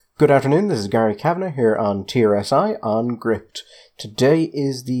Good afternoon, this is Gary Kavanagh here on TRSI on Gript. Today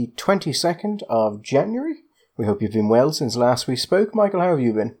is the 22nd of January. We hope you've been well since last we spoke. Michael, how have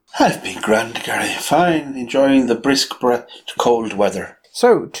you been? I've been grand, Gary. Fine, enjoying the brisk, cold weather.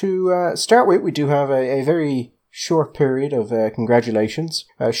 So, to start with, we do have a very short period of congratulations.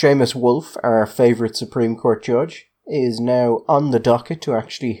 Seamus Wolfe, our favourite Supreme Court judge, is now on the docket to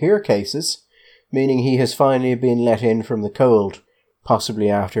actually hear cases, meaning he has finally been let in from the cold. Possibly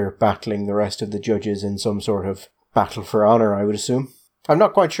after battling the rest of the judges in some sort of battle for honour, I would assume. I'm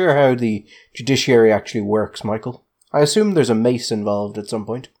not quite sure how the judiciary actually works, Michael. I assume there's a mace involved at some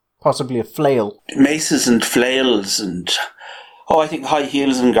point. Possibly a flail. Maces and flails and, I think high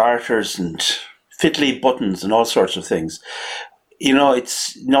heels and garters and fiddly buttons and all sorts of things. You know,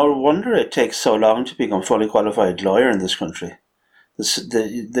 it's no wonder it takes so long to become a fully qualified lawyer in this country.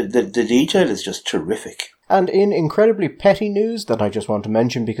 The detail is just terrific. And in incredibly petty news that I just want to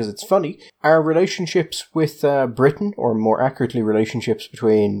mention because it's funny, our relationships with Britain, or more accurately relationships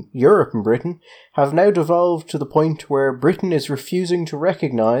between Europe and Britain, have now devolved to the point where Britain is refusing to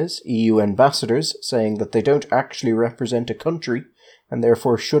recognise EU ambassadors, saying that they don't actually represent a country and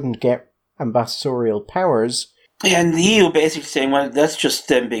therefore shouldn't get ambassadorial powers. Yeah, and the EU basically saying, well, that's just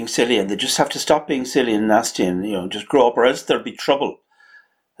them being silly and they just have to stop being silly and nasty and, just grow up or else there'll be trouble.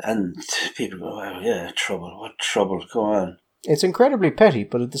 And people go, well, yeah, trouble, what trouble, go on. It's incredibly petty,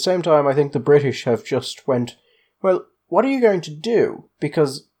 but at the same time I think the British have just went, well, what are you going to do?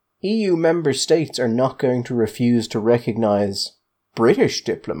 Because EU member states are not going to refuse to recognise British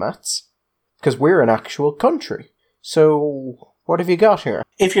diplomats, because we're an actual country. So, what have you got here?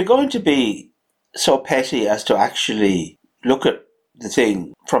 If you're going to be so petty as to actually look at the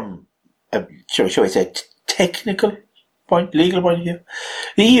thing from a, shall we say, technical legal point of view,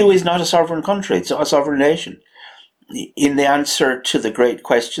 the EU is not a sovereign country, it's not a sovereign nation. In the answer to the great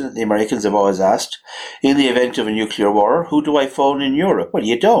question that the Americans have always asked, in the event of a nuclear war, who do I phone in Europe? Well,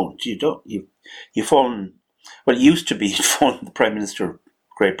 you don't. You phone, well, it used to be you phone the Prime Minister of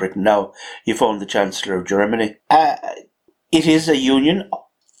Great Britain, now you phone the Chancellor of Germany. It is a union,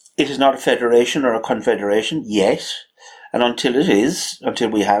 it is not a federation or a confederation yet, and until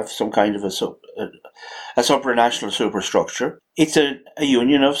we have some kind of a supranational superstructure, it's a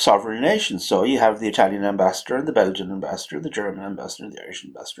union of sovereign nations. So you have the Italian ambassador and the Belgian ambassador, the German ambassador, the Irish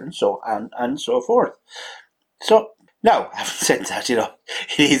ambassador, and so on and so forth. So now, having said that, it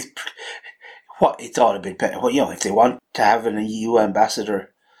is it's all a bit better. Well, if they want to have an EU ambassador,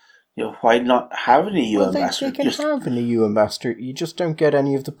 why not have an EU ambassador? They can have an EU ambassador, you just don't get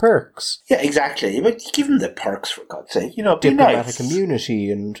any of the perks. Yeah, exactly. But give them the perks, for God's sake. Be diplomatic nice. Immunity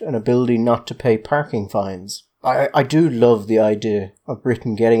and an ability not to pay parking fines. I do love the idea of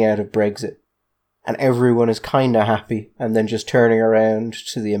Britain getting out of Brexit and everyone is kind of happy and then just turning around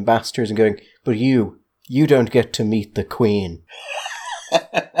to the ambassadors and going, but you don't get to meet the Queen.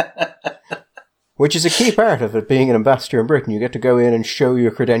 Which is a key part of it, being an ambassador in Britain. You get to go in and show your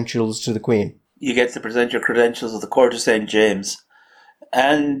credentials to the Queen. You get to present your credentials at the Court of St. James.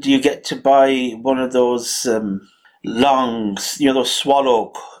 And you get to buy one of those long, those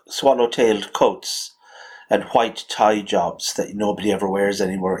swallow-tailed coats and white tie jobs that nobody ever wears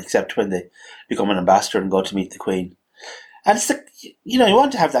anymore, except when they become an ambassador and go to meet the Queen. And it's you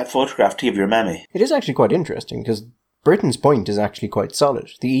want to have that photograph to give your mammy. It is actually quite interesting, because Britain's point is actually quite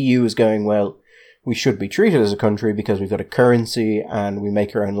solid. The EU is going, well, we should be treated as a country because we've got a currency and we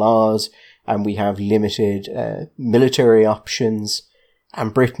make our own laws and we have limited military options.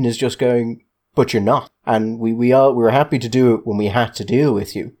 And Britain is just going, but you're not. And we were happy to do it when we had to deal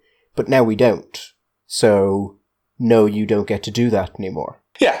with you, but now we don't. So, no, you don't get to do that anymore.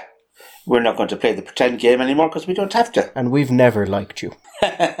 Yeah, we're not going to play the pretend game anymore because we don't have to. And we've never liked you.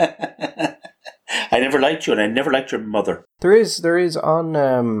 I never liked you and I never liked your mother. There is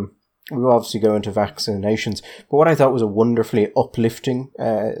on... We'll obviously go into vaccinations, but what I thought was a wonderfully uplifting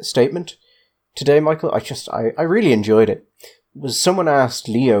statement today, Michael, I really enjoyed it, was someone asked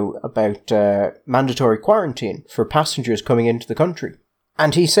Leo about mandatory quarantine for passengers coming into the country.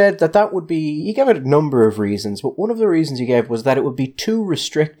 And he said that would be, he gave it a number of reasons, but one of the reasons he gave was that it would be too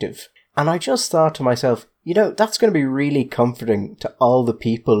restrictive. And I just thought to myself, that's going to be really comforting to all the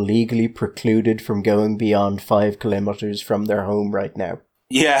people legally precluded from going beyond 5 kilometres from their home right now.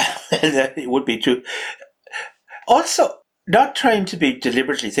 Yeah, it would be too. Also, not trying to be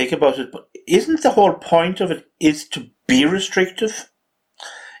deliberately thick about it, but isn't the whole point of it is to be restrictive?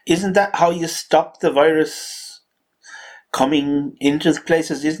 Isn't that how you stop the virus coming into the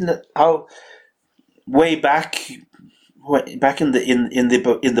places? Isn't it how way back in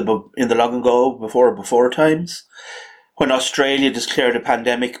the long ago before times, when Australia declared a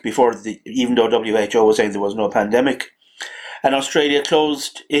pandemic before even though WHO was saying there was no pandemic. And Australia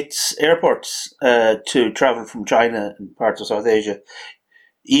closed its airports to travel from China and parts of South Asia,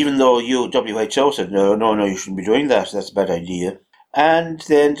 even though WHO said, no, you shouldn't be doing that. That's a bad idea. And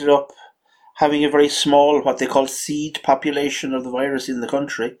they ended up having a very small, what they call seed population of the virus in the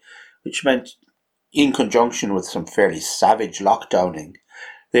country, which meant, in conjunction with some fairly savage lockdowning,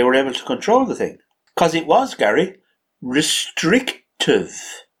 they were able to control the thing. Because it was, Gary, restrictive.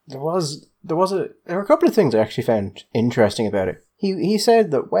 There were a couple of things I actually found interesting about it. He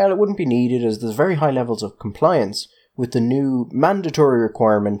said that, well, it wouldn't be needed as there's very high levels of compliance with the new mandatory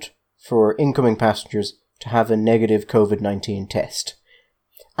requirement for incoming passengers to have a negative COVID-19 test.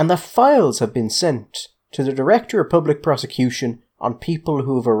 And the files have been sent to the Director of Public Prosecution on people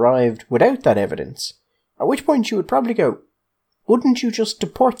who have arrived without that evidence. At which point you would probably go, wouldn't you just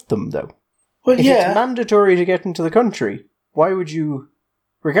deport them, though? Well, if it's mandatory to get into the country, why would you...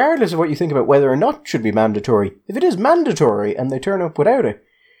 Regardless of what you think about whether or not it should be mandatory, if it is mandatory and they turn up without it,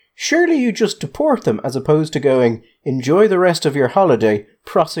 surely you just deport them as opposed to going, enjoy the rest of your holiday,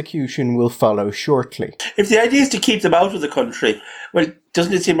 prosecution will follow shortly. If the idea is to keep them out of the country, well,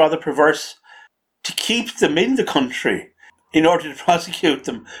 doesn't it seem rather perverse to keep them in the country in order to prosecute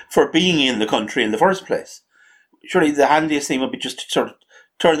them for being in the country in the first place? Surely the handiest thing would be just to sort of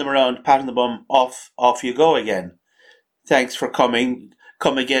turn them around, pat on the bum, off you go again. Thanks for coming.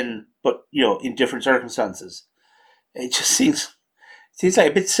 Come again, but, in different circumstances. It just seems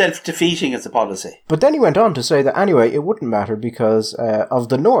like a bit self-defeating as a policy. But then he went on to say that anyway, it wouldn't matter because of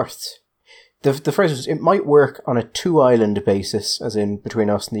the North. The phrase was, it might work on a two-island basis, as in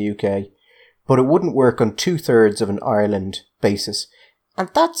between us and the UK, but it wouldn't work on 2/3 of an Ireland basis. And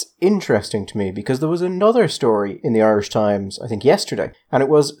that's interesting to me because there was another story in the Irish Times, I think yesterday, and it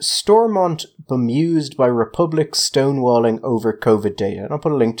was Stormont bemused by Republic stonewalling over COVID data. And I'll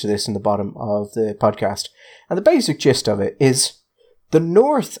put a link to this in the bottom of the podcast. And the basic gist of it is the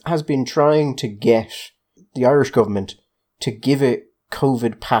North has been trying to get the Irish government to give it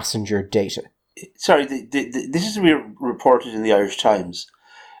COVID passenger data. Sorry, this is reported in the Irish Times.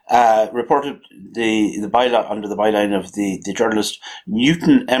 Reported the byline under the byline of the journalist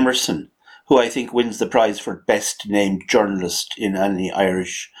Newton Emerson, who I think wins the prize for best named journalist in any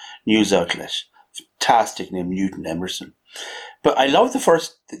Irish news outlet. Fantastic name, Newton Emerson. But I love the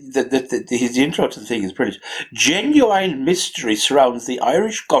first, his intro to the thing is brilliant. Genuine mystery surrounds the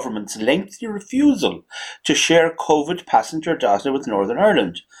Irish government's lengthy refusal to share COVID passenger data with Northern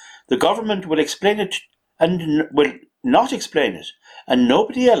Ireland. The government will explain it and will not explain it, and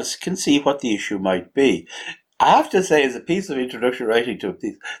nobody else can see what the issue might be. I have to say, as a piece of introductory writing to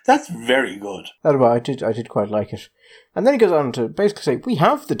it, that's very good. I did quite like it. And then he goes on to basically say, we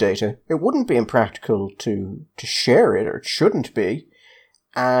have the data. It wouldn't be impractical to share it, or it shouldn't be.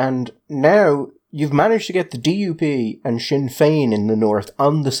 And now you've managed to get the DUP and Sinn Féin in the North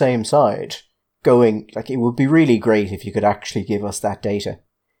on the same side, going, it would be really great if you could actually give us that data.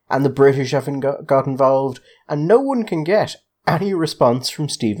 And the British haven't got involved, and no one can get any response from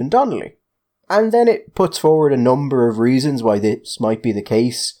Stephen Donnelly. And then it puts forward a number of reasons why this might be the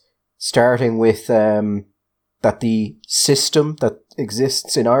case, starting with that the system that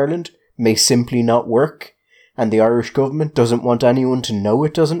exists in Ireland may simply not work, and the Irish government doesn't want anyone to know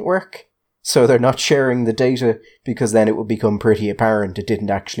it doesn't work, so they're not sharing the data because then it would become pretty apparent it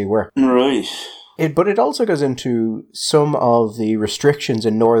didn't actually work. Right. But it also goes into some of the restrictions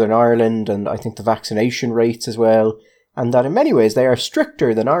in Northern Ireland, and I think the vaccination rates as well, and that in many ways they are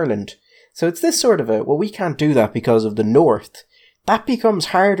stricter than Ireland. So it's this sort of we can't do that because of the North. That becomes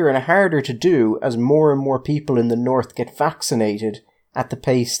harder and harder to do as more and more people in the North get vaccinated at the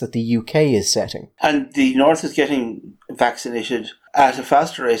pace that the UK is setting. And the North is getting vaccinated at a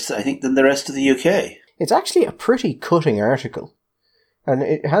faster rate, I think, than the rest of the UK. It's actually a pretty cutting article. And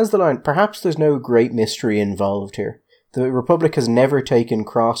it has the line, perhaps there's no great mystery involved here. The Republic has never taken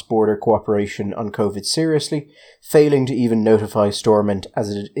cross-border cooperation on COVID seriously, failing to even notify Stormont as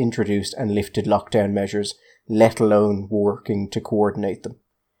it had introduced and lifted lockdown measures, let alone working to coordinate them.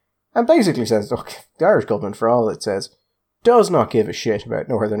 And basically says, look, the Irish government, for all it says, does not give a shit about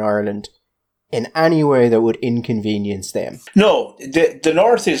Northern Ireland in any way that would inconvenience them. No, the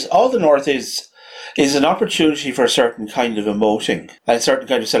North is an opportunity for a certain kind of emoting and a certain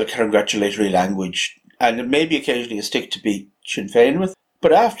kind of self-congratulatory language, and maybe occasionally a stick to beat Sinn Féin with.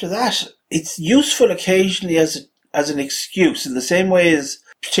 But after that, it's useful occasionally as an excuse, in the same way as,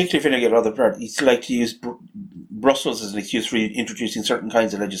 particularly if you get other parties, like to use Brussels as an excuse for introducing certain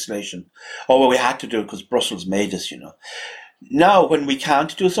kinds of legislation. Oh, well, we had to do it because Brussels made us, Now, when we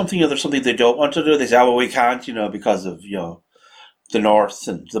can't do something, or there's something they don't want to do, they say, "Oh, well, we can't," because of the north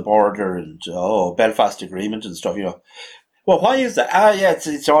and the border and Belfast Agreement and stuff. Well, why is that? Yeah,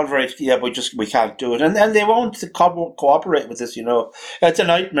 it's all very, but we can't do it, and they won't cooperate with this. It's a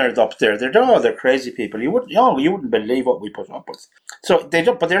nightmare up there. They're crazy people. You wouldn't believe what we put up with. So they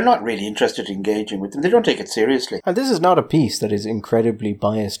don't, but they're not really interested in engaging with them. They don't take it seriously. And this is not a piece that is incredibly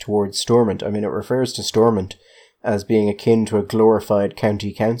biased towards Stormont. I mean, it refers to Stormont as being akin to a glorified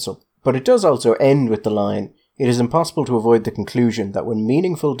county council, but it does also end with the line, "It is impossible to avoid the conclusion that when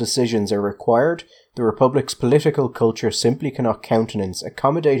meaningful decisions are required, the Republic's political culture simply cannot countenance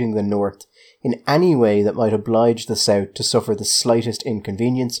accommodating the North in any way that might oblige the South to suffer the slightest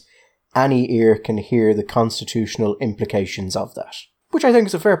inconvenience. Any ear can hear the constitutional implications of that." Which I think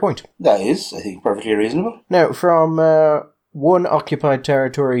is a fair point. That is, I think, perfectly reasonable. Now, from one occupied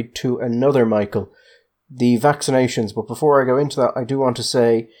territory to another, Michael, the vaccinations. But before I go into that, I do want to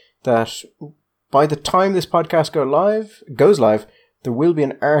say that by the time this podcast goes live, there will be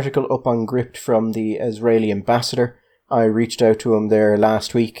an article up on Gript from the Israeli ambassador. I reached out to him there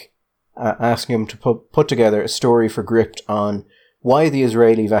last week, asking him to put together a story for Gript on why the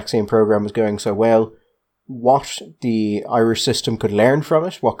Israeli vaccine program was going so well, what the Irish system could learn from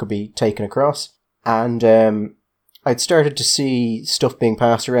it, what could be taken across. And I'd started to see stuff being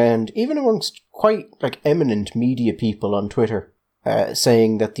passed around, even amongst quite eminent media people on Twitter,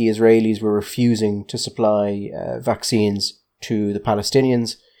 saying that the Israelis were refusing to supply vaccines to the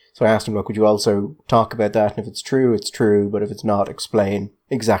Palestinians. So I asked him, look, would you also talk about that? And if it's true, it's true. But if it's not, explain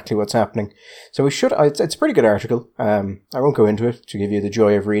exactly what's happening. So it's a pretty good article. I won't go into it to give you the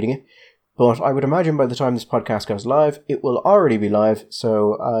joy of reading it. But I would imagine by the time this podcast goes live, it will already be live.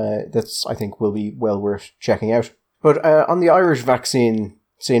 So that's, I think, will be well worth checking out. But on the Irish vaccine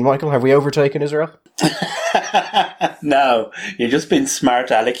scene, Michael, have we overtaken Israel? No, you've just been smart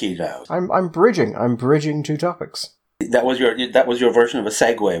alecky now. I'm bridging two topics. That was your version of a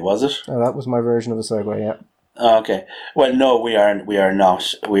segue, was it? Oh, that was my version of a segue, yeah. Okay. Well, no, we are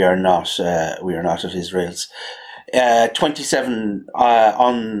not at Israel's. 27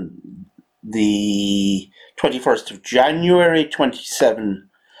 on the 21st of January,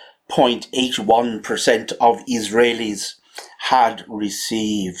 27.81% of Israelis had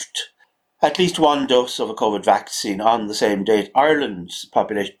received at least one dose of a COVID vaccine on the same date. Ireland's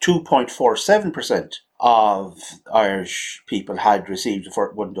population, 2.47% of Irish people had received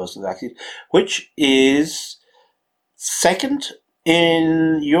one dose of the vaccine, which is second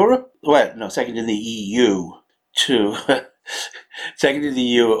in Europe. Well, no, second in the EU second in the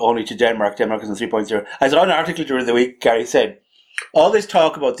EU only to Denmark. Denmark is on 3.0. I saw an article during the week, Gary said, all this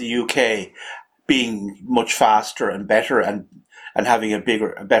talk about the UK being much faster and better and having a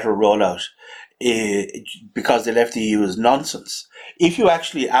better rollout because they left the EU is nonsense. If you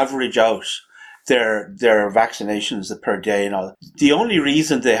actually average out their vaccinations per day and all, the only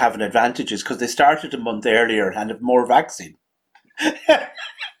reason they have an advantage is because they started a month earlier and have more vaccine.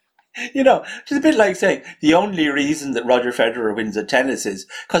 It's a bit like saying the only reason that Roger Federer wins at tennis is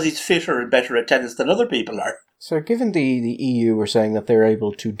because he's fitter and better at tennis than other people are. So given the EU were saying that they're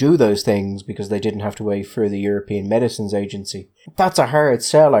able to do those things because they didn't have to wait for the European Medicines Agency, that's a hard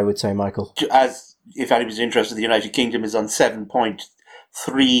sell, I would say, Michael. As if anybody's interested, the United Kingdom is on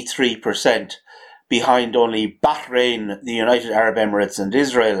 7.33%, behind only Bahrain, the United Arab Emirates and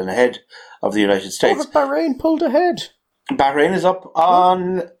Israel, and ahead of the United States. Oh, but Bahrain pulled ahead. Bahrain is up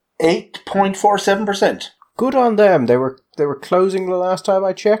on 8.47%. Good on them. They were closing the last time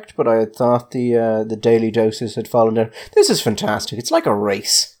I checked, but I had thought the daily doses had fallen down. This is fantastic. It's like a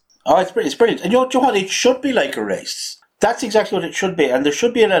race. Oh, it's brilliant. And you know what? It should be like a race. That's exactly what it should be. And there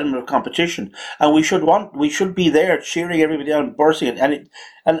should be an element of competition. And we should be there cheering everybody on, bursting. And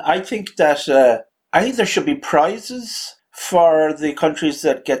I think that there should be prizes for the countries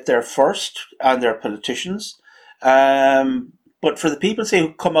that get there first and their politicians. But for the people, say,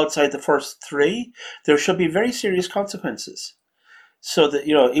 who come outside the first three, there should be very serious consequences. So that,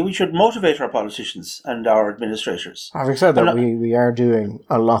 we should motivate our politicians and our administrators. Having said that, we are doing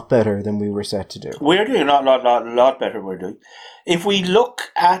a lot better than we were set to do. We're doing a lot better than we're doing. If we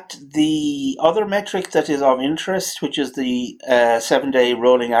look at the other metric that is of interest, which is the 7-day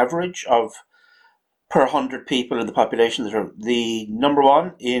rolling average of per 100 people in the population, that are the number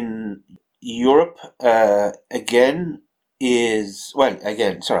one in Europe, in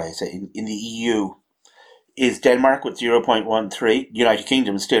the EU, is Denmark with 0.13. United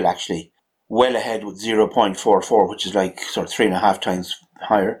Kingdom is still actually well ahead with 0.44, which is like sort of 3.5 times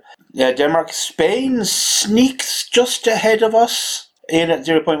higher. Denmark, Spain sneaks just ahead of us in at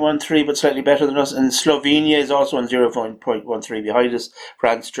 0.13, but slightly better than us. And Slovenia is also on 0.13 behind us.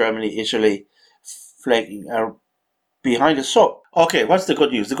 France, Germany, Italy flagging are behind us. So, okay, what's the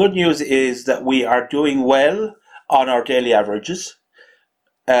good news? The good news is that we are doing well on our daily averages,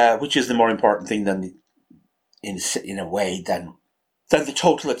 which is the more important thing than in a way than the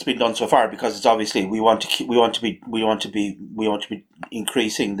total that's been done so far, because it's obviously we want to be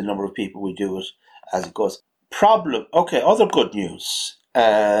increasing the number of people we do it as it goes. Other good news.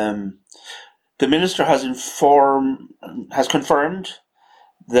 The minister has confirmed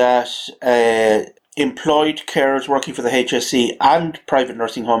that employed carers working for the HSE and private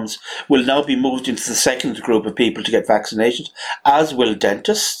nursing homes will now be moved into the second group of people to get vaccinated, as will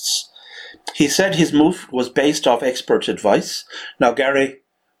dentists. He said his move was based off expert advice. Now, Gary,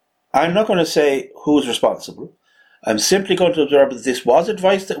 I'm not going to say who's responsible. I'm simply going to observe that this was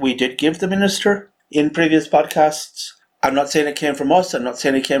advice that we did give the minister in previous podcasts. I'm not saying it came from us. I'm not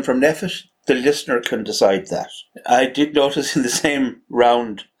saying it came from NPHET. The listener can decide that. I did notice in the same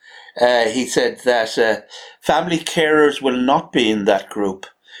round, he said that family carers will not be in that group.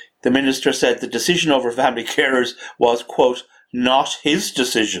 The minister said the decision over family carers was, quote, not his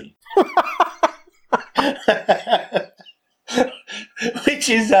decision. Which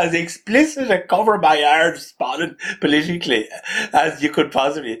is as explicit a cover my arms spotted politically as you could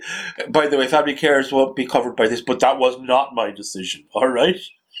possibly. By the way, family carers won't be covered by this, but that was not my decision. All right.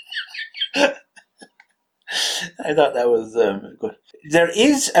 I thought that was good. There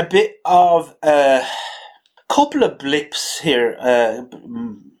is a bit of a couple of blips here,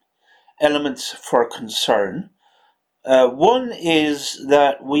 elements for concern. One is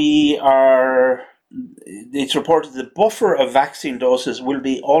that it's reported the buffer of vaccine doses will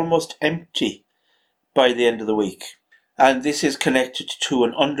be almost empty by the end of the week. And this is connected to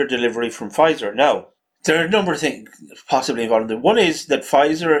an under-delivery from Pfizer. Now, there are a number of things possibly involved in it. One is that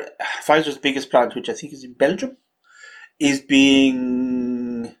Pfizer's biggest plant, which I think is in Belgium,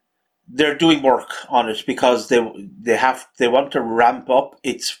 they're doing work on it because they want to ramp up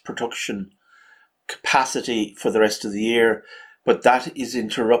its production capacity for the rest of the year, but that is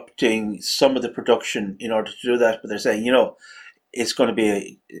interrupting some of the production in order to do that. But they're saying, it's going to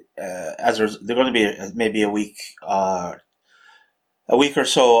be maybe a week or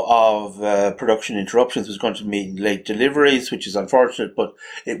so of production interruptions. It's going to mean late deliveries, which is unfortunate, but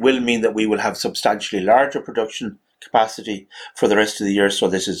it will mean that we will have substantially larger production capacity for the rest of the year. So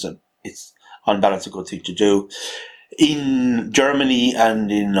this is it's on balance a good thing to do. In Germany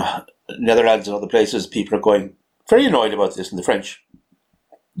and in Netherlands and other places, people are going very annoyed about this, and the French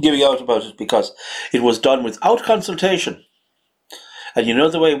giving out about it because it was done without consultation. And you know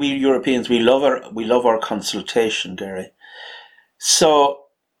the way we Europeans, we love our consultation, Gary. So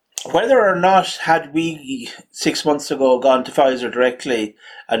whether or not had we 6 months ago gone to Pfizer directly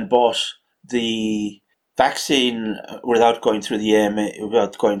and bought the vaccine without going through the EMA,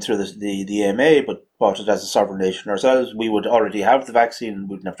 the EMA, but bought it as a sovereign nation ourselves, we would already have the vaccine and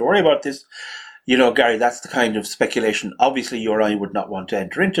wouldn't have to worry about this. Gary, that's the kind of speculation obviously you or I would not want to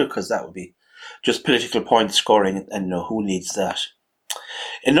enter into, because that would be just political point scoring, and who needs that?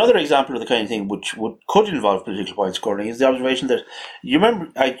 Another example of the kind of thing which could involve political point scoring is the observation that you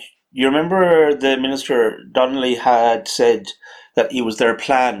remember the Minister Donnelly had said that it was their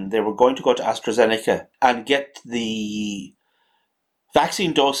plan. They were going to go to AstraZeneca and get the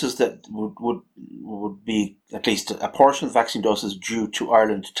vaccine doses that would be at least a portion of the vaccine doses due to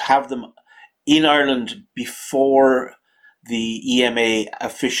Ireland, to have them in Ireland before the EMA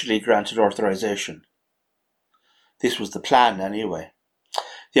officially granted authorization. This was the plan anyway.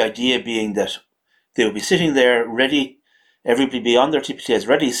 The idea being that they would be sitting there ready, everybody be on their TPTs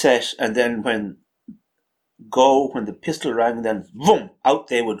ready, set, and then when the pistol rang, then boom, out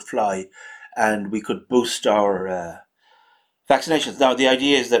they would fly, and we could boost our vaccinations. Now, the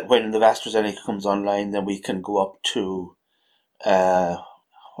idea is that when the AstraZeneca comes online, then we can go up to,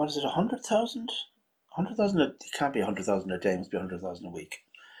 100,000? 100,000? It can't be 100,000 a day, it must be 100,000 a week.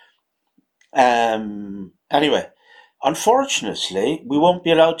 Anyway, unfortunately, we won't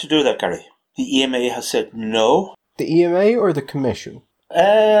be allowed to do that, Gary. The EMA has said no. The EMA or the Commission?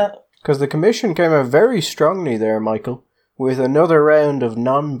 Because the Commission came out very strongly there, Michael, with another round of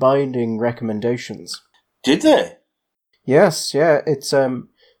non-binding recommendations. Did they? Yes, yeah. It's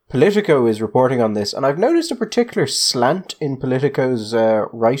Politico is reporting on this, and I've noticed a particular slant in Politico's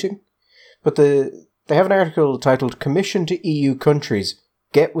writing. But they have an article titled "Commission to EU Countries,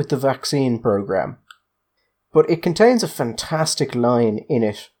 Get with the Vaccine Programme." But it contains a fantastic line in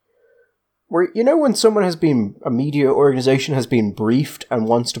it, where, when a media organisation has been briefed and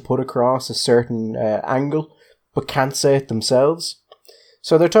wants to put across a certain angle, but can't say it themselves,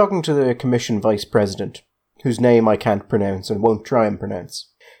 So they're talking to the Commission Vice President, whose name I can't pronounce and won't try and pronounce.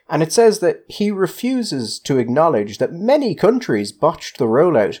 And it says that he refuses to acknowledge that many countries botched the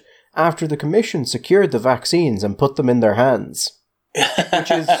rollout after the Commission secured the vaccines and put them in their hands.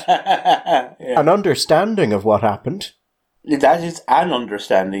 Which is an understanding of what happened. That is an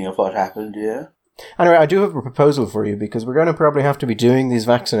understanding of what happened, yeah. Anyway, I do have a proposal for you, because we're going to probably have to be doing these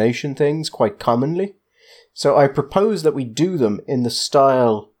vaccination things quite commonly. So I propose that we do them in the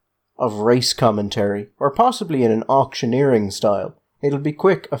style of race commentary, or possibly in an auctioneering style. It'll be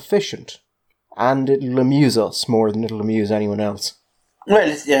quick, efficient, and it'll amuse us more than it'll amuse anyone else.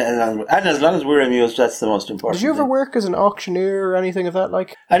 Well, yeah, and as long as we're amused, that's the most important Did you ever thing. work as an auctioneer or anything of that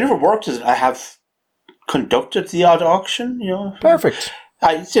like? I never worked as... I have conducted the odd auction, you know. Perfect.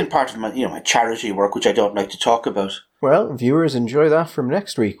 It's in part of my, my charity work, which I don't like to talk about. Well, viewers, enjoy that from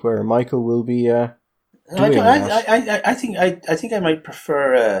next week, where Michael will be doing that. I think I might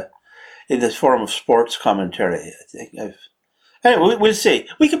prefer in this form of sports commentary. Anyway, we'll see.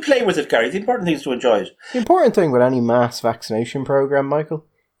 We can play with it, Gary. The important thing is to enjoy it. The important thing with any mass vaccination program, Michael,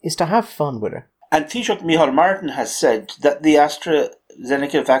 is to have fun with it. And Taoiseach Micheál Martin has said that the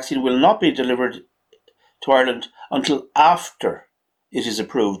AstraZeneca vaccine will not be delivered to Ireland until after it is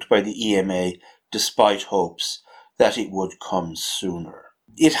approved by the EMA, despite hopes that it would come sooner.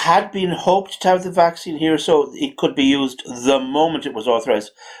 It had been hoped to have the vaccine here so it could be used the moment it was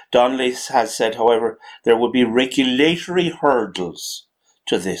authorised. Donnelly has said, however, there would be regulatory hurdles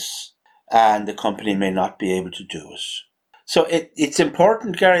to this, and the company may not be able to do it. So it's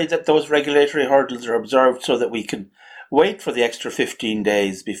important, Gary, that those regulatory hurdles are observed so that we can wait for the extra 15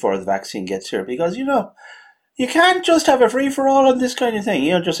 days before the vaccine gets here. Because, you can't just have a free-for-all on this kind of thing.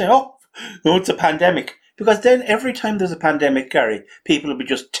 Just say, no, it's a pandemic. Because then every time there's a pandemic, Gary, people will be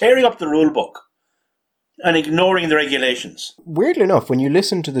just tearing up the rule book and ignoring the regulations. Weirdly enough, when you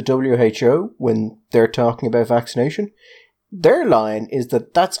listen to the WHO, when they're talking about vaccination, their line is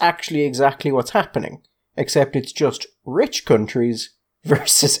that that's actually exactly what's happening, except it's just rich countries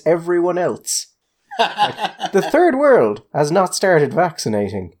versus everyone else. Like, the third world has not started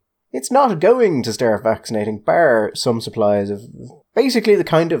vaccinating. It's not going to start vaccinating, bar some supplies of basically the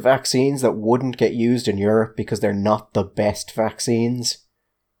kind of vaccines that wouldn't get used in Europe because they're not the best vaccines.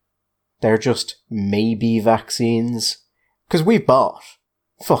 They're just maybe vaccines. Because we bought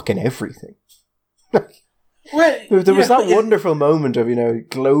fucking everything. Well, there was that wonderful moment of,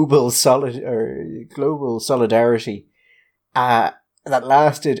 global solidarity that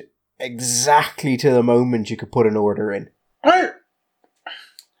lasted exactly to the moment you could put an order in.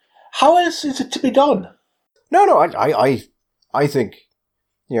 How else is it to be done? No, I think,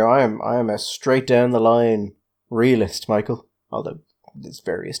 I am a straight down the line realist, Michael, although there's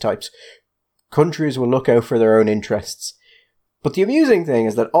various types. Countries will look out for their own interests. But the amusing thing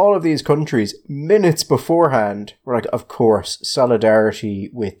is that all of these countries, minutes beforehand, were like, of course, solidarity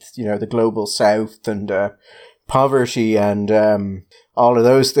with, the global south and poverty and all of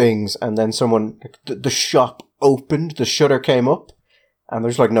those things. And then the shop opened, the shutter came up, and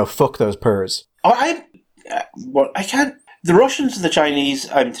there's like, no, fuck those purrs. I can't. The Russians and the Chinese,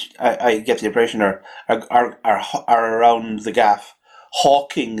 I get the impression, are around the gaff,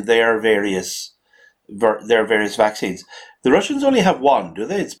 hawking their various vaccines. The Russians only have one, do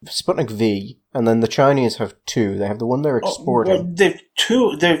they? It's Sputnik V, and then the Chinese have two. They have the one they're exporting. Well, they've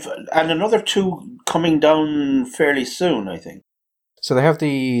two. And another two coming down fairly soon, I think. So they have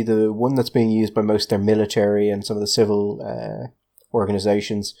the one that's being used by most of their military and some of the civil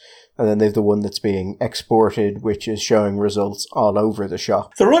organizations, and then they've the one that's being exported, which is showing results all over the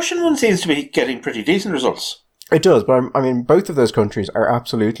shop. The Russian one seems to be getting pretty decent results. It does, but I mean, both of those countries are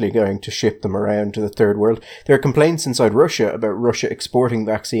absolutely going to ship them around to the third world. There are complaints inside Russia about Russia exporting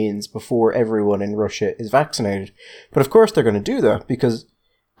vaccines before everyone in Russia is vaccinated. But of course they're going to do that, because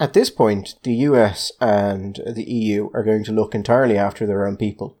at this point, the US and the EU are going to look entirely after their own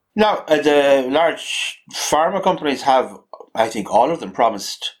people. Now, the large pharma companies have, I think all of them,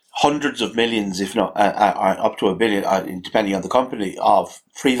 promised hundreds of millions, if not up to $1 billion, depending on the company, of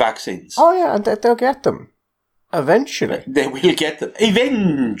free vaccines. Oh yeah, and they'll get them. Eventually. They will get them.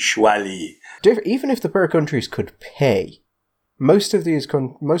 Eventually. Even if the poor countries could pay, most of these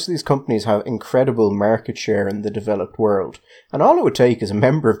companies have incredible market share in the developed world. And all it would take is a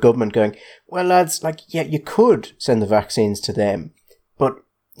member of government going, well, lads, you could send the vaccines to them. But,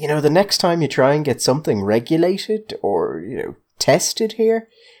 the next time you try and get something regulated or, tested here,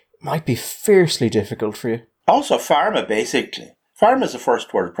 it might be fiercely difficult for you. Also, pharma, basically. Pharma is a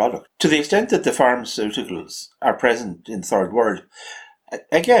first world product. To the extent that the pharmaceuticals are present in third world,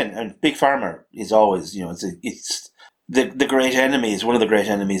 again, and big pharma is always, it's the great enemies, one of the great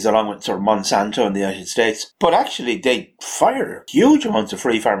enemies, along with sort of Monsanto in the United States. But actually, they fire huge amounts of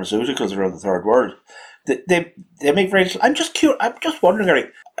free pharmaceuticals around the third world. They make very little. I'm just curious. I'm just wondering, Gary,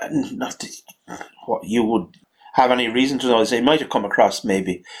 not what you would have any reason to know. They might have come across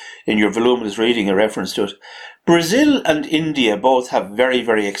maybe in your voluminous reading a reference to it. Brazil and India both have very,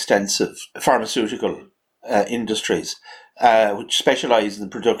 very extensive pharmaceutical industries, which specialise in the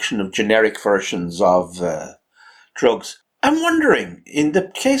production of generic versions of drugs. I'm wondering, in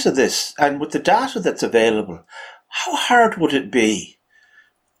the case of this, and with the data that's available, how hard would it be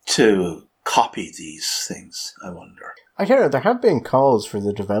to copy these things, I wonder? I don't know, there have been calls for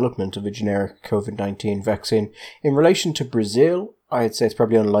the development of a generic COVID-19 vaccine. In relation to Brazil, I'd say it's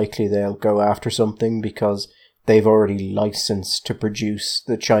probably unlikely they'll go after something because they've already licensed to produce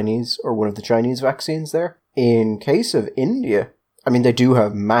the Chinese or one of the Chinese vaccines there. In case of India, I mean, they do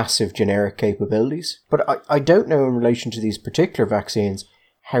have massive generic capabilities, but I don't know in relation to these particular vaccines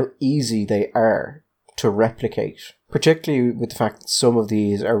how easy they are to replicate, particularly with the fact that some of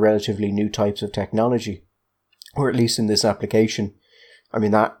these are relatively new types of technology, or at least in this application. I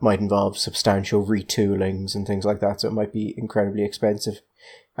mean, that might involve substantial retoolings and things like that, so it might be incredibly expensive.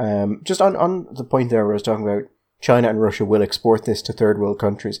 Just on the point there where I was talking about China and Russia will export this to third world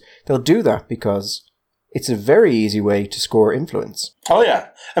countries, they'll do that because it's a very easy way to score influence. Oh yeah,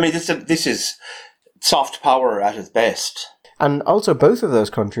 I mean this is soft power at its best. And also both of those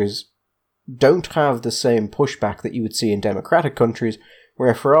countries don't have the same pushback that you would see in democratic countries,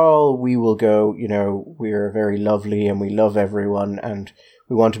 where for all we will go, you know, we're very lovely and we love everyone and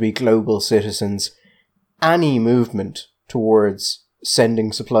we want to be global citizens. Any movement towards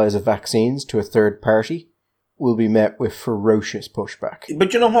sending supplies of vaccines to a third party will be met with ferocious pushback.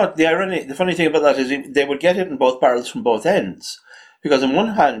 But you know what? The funny thing about that is they would get it in both barrels from both ends. Because on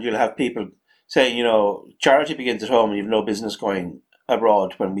one hand, you'll have people saying, you know, charity begins at home and you've no business going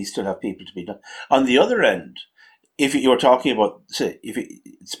abroad when we still have people to be done. On the other end, if you were talking about, say,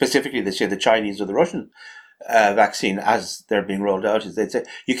 specifically, they say the Chinese or the Russian vaccine as they're being rolled out, is they'd say,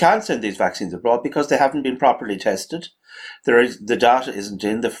 you can't send these vaccines abroad because they haven't been properly tested. The data isn't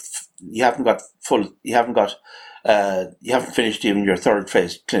in, you haven't finished even your third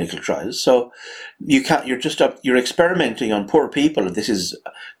phase clinical trials. So you're experimenting on poor people. This is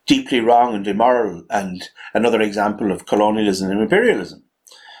deeply wrong and immoral and another example of colonialism and imperialism.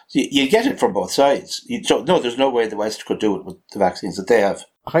 So you get it from both sides. There's no way the West could do it with the vaccines that they have.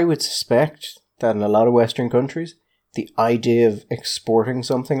 I would suspect that in a lot of Western countries, the idea of exporting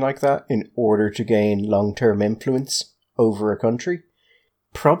something like that in order to gain long-term influence over a country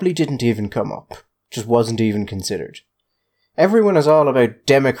probably didn't even come up, just wasn't even considered. Everyone is all about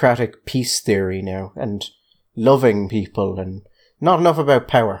democratic peace theory now, and loving people, and not enough about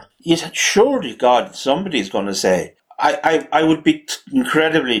power. Yet, surely, God, somebody's going to say, I would be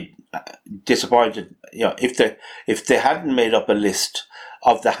incredibly disappointed, you know, if they hadn't made up a list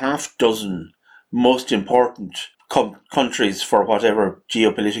of the half dozen most important countries for whatever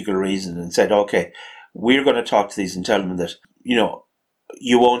geopolitical reason and said, okay, we're going to talk to these and tell them that, you know,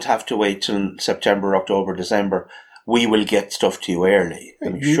 you won't have to wait till September, October, December. We will get stuff to you early. I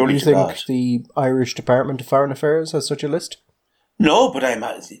mean, surely you think the Irish Department of Foreign Affairs has such a list? No, but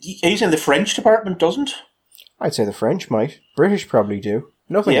are you saying the French department doesn't? I'd say the French might. British probably do.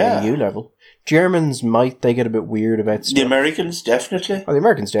 Nothing at EU level. Germans might. They get a bit weird about stuff. The Americans definitely. Oh, the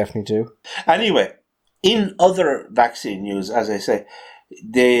Americans definitely do. Anyway, in other vaccine news, as I say,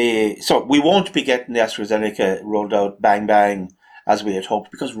 so we won't be getting the AstraZeneca rolled out bang bang as we had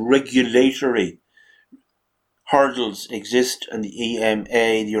hoped because regulatory hurdles exist, and the EMA,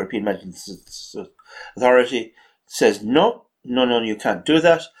 the European Medicines Authority, says no, you can't do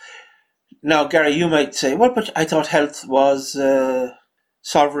that. Now, Gary, you might say, well, but I thought health was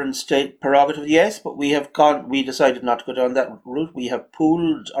sovereign state prerogative. Yes, but we decided not to go down that route. We have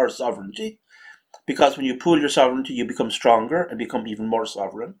pooled our sovereignty, because when you pool your sovereignty, you become stronger and become even more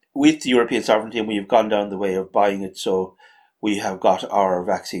sovereign. With the European sovereignty, and we have gone down the way of buying it, so we have got our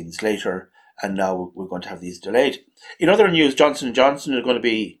vaccines later, and now we're going to have these delayed. In other news, Johnson & Johnson are going to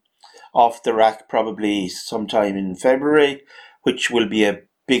be off the rack probably sometime in February, which will be a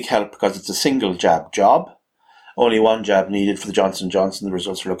big help because it's a single jab job. Only one jab needed for the Johnson & Johnson. The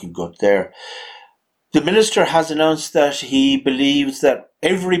results are looking good there. The minister has announced that he believes that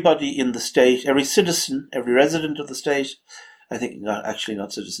everybody in the state, every citizen, every resident of the state, I think not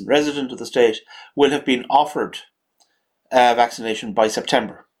citizen, resident of the state, will have been offered vaccination by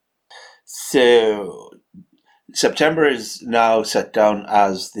September. So September is now set down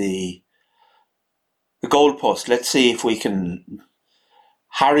as the goalpost. Let's see if we can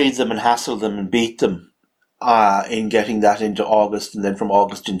harry them and hassle them and beat them in getting that into August, and then from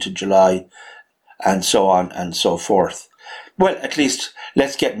August into July, and so on and so forth. Well, at least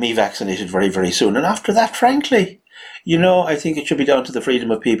let's get me vaccinated very, very soon. And after that, frankly, I think it should be down to the freedom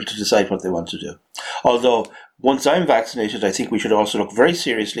of people to decide what they want to do. Although, once I'm vaccinated, I think we should also look very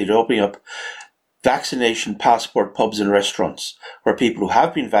seriously at opening up vaccination passport pubs and restaurants, where people who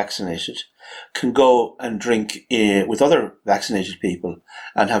have been vaccinated can go and drink with other vaccinated people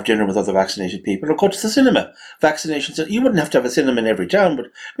and have dinner with other vaccinated people, or go to the cinema. Vaccinations, you wouldn't have to have a cinema in every town, but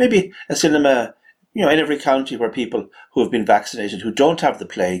maybe a cinema, in every county, where people who have been vaccinated, who don't have the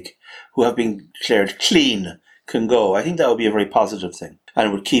plague, who have been declared clean, can go. I think that would be a very positive thing, and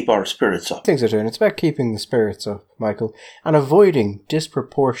it would keep our spirits up. Things are doing. It's about keeping the spirits up, Michael, and avoiding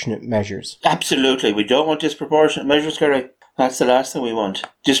disproportionate measures. Absolutely. We don't want disproportionate measures, Gary. That's the last thing we want.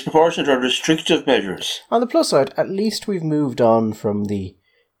 Disproportionate or restrictive measures. On the plus side, at least we've moved on from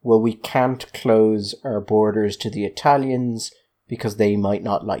we can't close our borders to the Italians because they might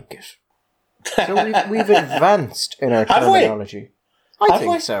not like it. So we've advanced in our terminology. I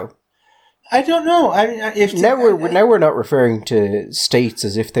think so. I don't know. Now we're not referring to states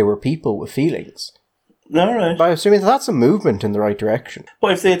as if they were people with feelings. No, right. By assuming that's a movement in the right direction.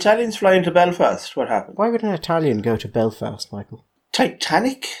 But if the Italians fly into Belfast, what happens? Why would an Italian go to Belfast, Michael?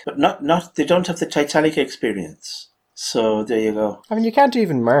 Titanic? But not. They don't have the Titanic experience. So there you go. I mean, you can't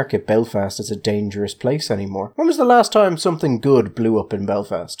even market Belfast as a dangerous place anymore. When was the last time something good blew up in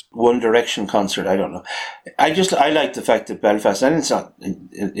Belfast? One Direction concert, I don't know. I like the fact that Belfast, and it's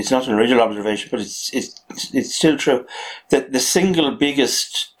not an original observation, but it's still true, that the single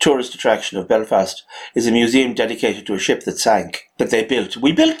biggest tourist attraction of Belfast is a museum dedicated to a ship that sank, that they built.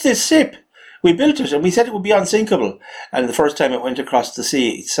 We built this ship. We built it, and we said it would be unsinkable. And the first time it went across the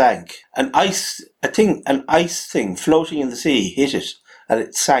sea, it sank. An ice thing floating in the sea hit it, and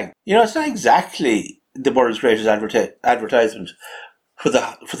it sank. It's not exactly the world's greatest advertisement for the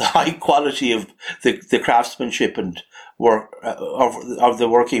high quality of the craftsmanship and work of the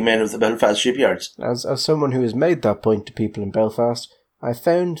working men of the Belfast shipyards. As someone who has made that point to people in Belfast, I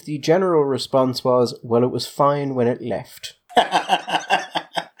found the general response was, well, it was fine when it left.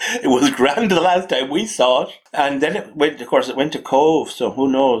 It was grand the last time we saw it. And then it went to Cove, so who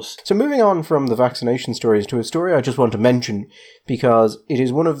knows? So moving on from the vaccination stories to a story I just want to mention, because it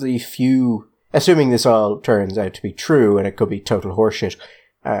is one of the few, assuming this all turns out to be true, and it could be total horseshit,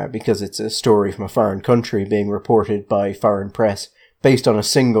 because it's a story from a foreign country being reported by foreign press based on a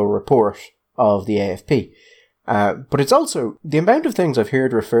single report of the AFP. But it's also the amount of things I've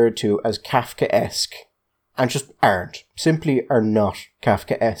heard referred to as Kafkaesque, and just simply are not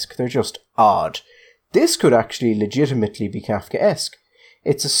Kafkaesque. They're just odd. This could actually legitimately be Kafkaesque.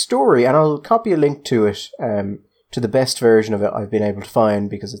 It's a story, and I'll copy a link to it, to the best version of it I've been able to find,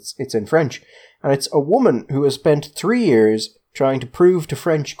 because it's in French. And it's a woman who has spent 3 years trying to prove to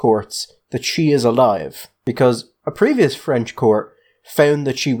French courts that she is alive, because a previous French court found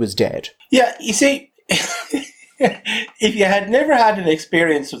that she was dead. Yeah, you see, if you had never had an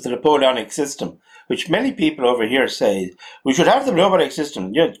experience with the Napoleonic system, which many people over here say, we should have the Napoleonic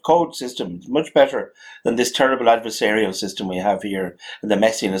system, code system, it's much better than this terrible adversarial system we have here and the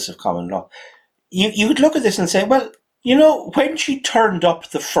messiness of common law. You could look at this and say, well, when she turned up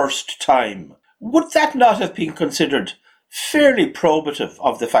the first time, would that not have been considered fairly probative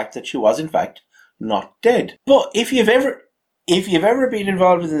of the fact that she was, in fact, not dead? But if you've ever been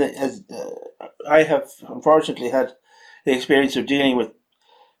involved in it, I have unfortunately had the experience of dealing with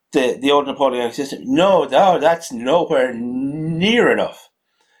the old Napoleonic system. No, that's nowhere near enough.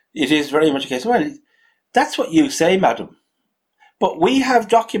 It is very much a case, well, that's what you say, madam. But we have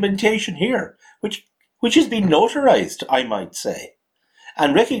documentation here, which has been notarized, I might say,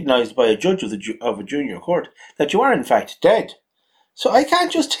 and recognized by a judge of a junior court, that you are in fact dead. So I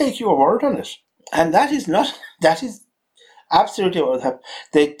can't just take your word on it. And that is absolutely what happened.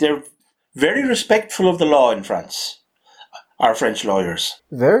 They're very respectful of the law in France. Our French lawyers.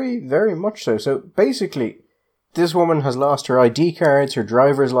 Very, very much so. So basically, this woman has lost her ID cards, her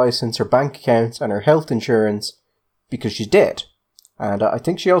driver's license, her bank accounts, and her health insurance because she's dead. And I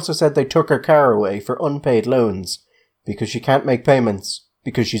think she also said they took her car away for unpaid loans because she can't make payments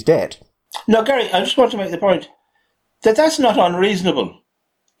because she's dead. Now, Gary, I just want to make the point that that's not unreasonable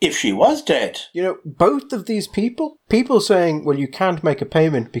if she was dead. Both of these people saying, well, you can't make a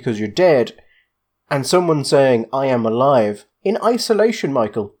payment because you're dead, and someone saying, I am alive, in isolation,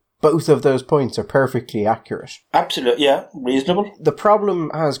 Michael, both of those points are perfectly accurate. Absolutely, yeah, reasonable. The problem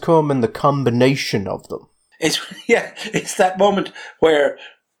has come in the combination of them. It's that moment where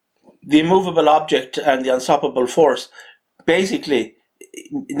the immovable object and the unstoppable force, basically,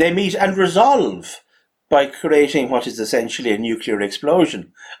 they meet and resolve by creating what is essentially a nuclear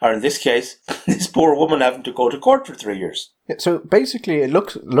explosion. Or in this case, this poor woman having to go to court for 3 years. So basically, it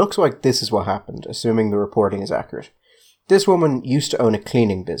looks like this is what happened, assuming the reporting is accurate. This woman used to own a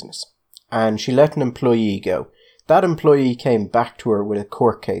cleaning business, and she let an employee go. That employee came back to her with a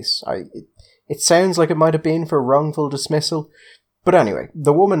court case. It sounds like it might have been for wrongful dismissal. But anyway,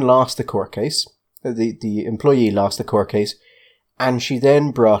 the woman lost the court case. The employee lost the court case, and she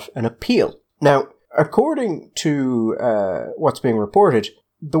then brought an appeal. Now, according to what's being reported,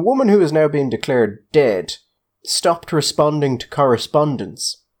 the woman who is now being declared dead stopped responding to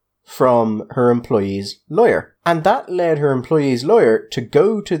correspondence from her employee's lawyer. And that led her employee's lawyer to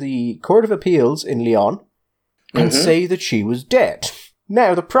go to the Court of Appeals in Lyon and say that she was dead.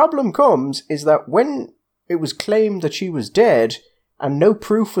 Now, the problem comes is that when it was claimed that she was dead and no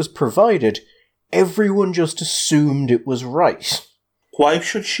proof was provided, everyone just assumed it was right. Why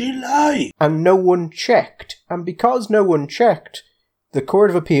should she lie? And no one checked. And because no one checked, the Court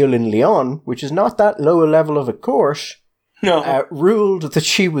of Appeal in Lyon, which is not that low a level of a court, ruled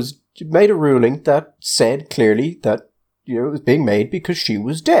that made a ruling that said clearly that it was being made because she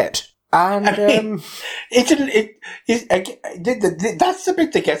was dead. And that's the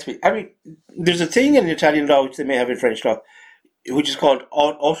bit that gets me. I mean, there's a thing in Italian law which they may have in French law, which is called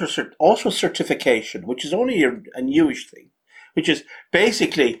auto-certification, which is only a newish thing, which is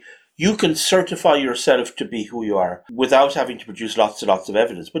basically you can certify yourself to be who you are without having to produce lots and lots of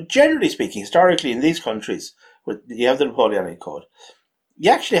evidence. But generally speaking, historically in these countries, you have the Napoleonic Code, you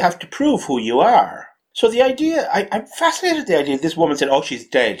actually have to prove who you are. So the idea, I'm fascinated with the idea this woman said, oh, she's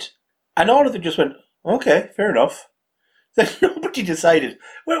dead. And all of them just went, okay, fair enough. Then nobody decided,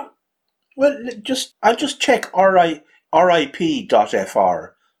 I'll just check RIP.fr.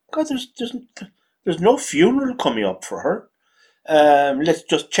 God, there's no funeral coming up for her. Let's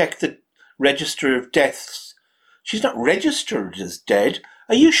just check the register of deaths. She's not registered as dead.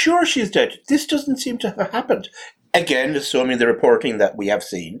 Are you sure she's dead? This doesn't seem to have happened. Again, assuming the reporting that we have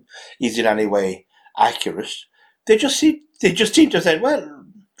seen is in any way accurate, they just seem to have said, well,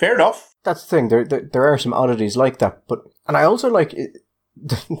 fair enough. That's the thing. There are some oddities like that, and I also like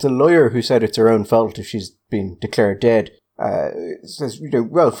the lawyer who said it's her own fault if she's been declared dead. Says,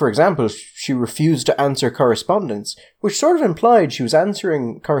 well, for example, she refused to answer correspondence, which sort of implied she was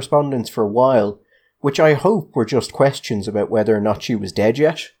answering correspondence for a while, which I hope were just questions about whether or not she was dead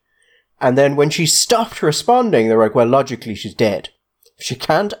yet. And then when she stopped responding, they're like, well, logically, she's dead. If she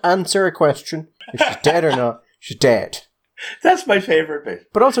can't answer a question, if she's dead or not, she's dead. That's my favourite bit.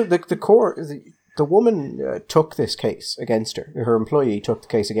 But also, the woman took this case against her. Her employee took the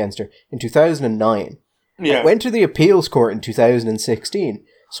case against her in 2009. Yeah. It went to the appeals court in 2016.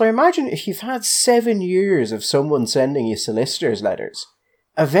 So I imagine if you've had 7 years of someone sending you solicitors' letters,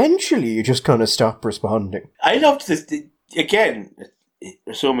 eventually you just kind of stop responding. I loved this. Again,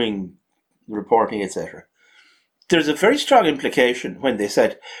 assuming reporting, etc. There's a very strong implication when they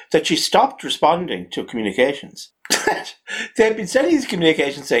said that she stopped responding to communications. They've been sending these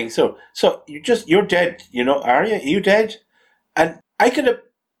communications saying, so you're dead, are you? Are you dead? And I can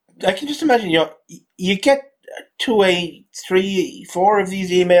just imagine, you get 2, 3, 4 of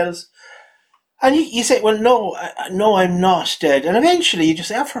these emails, and you say, well, no, I'm not dead. And eventually you just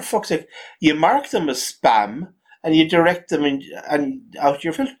say, oh, for fuck's sake, you mark them as spam, and you direct them and out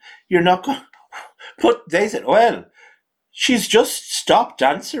your filter. You're not going. But they said, well, she's just stopped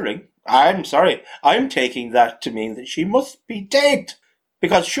answering. I'm sorry. I'm taking that to mean that she must be dead.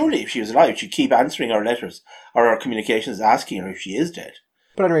 Because surely if she was alive, she'd keep answering our letters or our communications asking her if she is dead.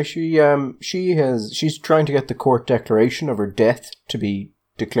 But anyway, she's trying to get the court declaration of her death to be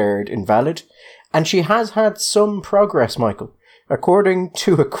declared invalid. And she has had some progress, Michael. According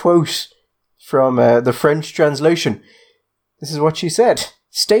to a quote from the French translation, this is what she said.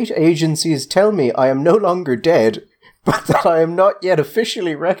 State agencies tell me I am no longer dead, but that I am not yet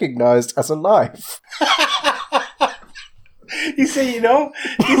officially recognized as alive. You see,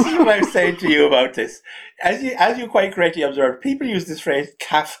 this is what I'm saying to you about this. As you quite correctly observed, people use this phrase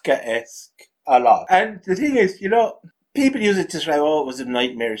Kafkaesque a lot. And the thing is, people use it to describe, it was a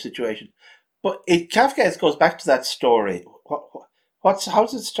nightmare situation. But Kafkaesque goes back to that story. How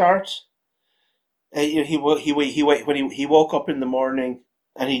does it start? He woke up in the morning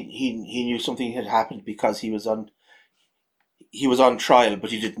and he knew something had happened because he was on trial,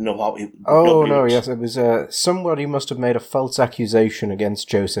 but he didn't know how. Yes, it was somebody must have made a false accusation against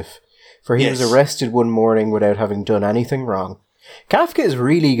Joseph, for he was arrested one morning without having done anything wrong. Kafka is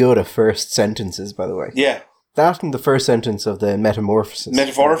really good at first sentences, by the way. Yeah, that and the first sentence of the Metamorphosis.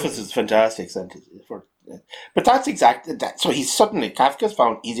 Metamorphosis is a fantastic sentence for But that's exactly that. So he's suddenly, Kafka's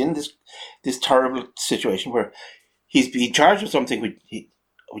found he's in this terrible situation where he's being charged with something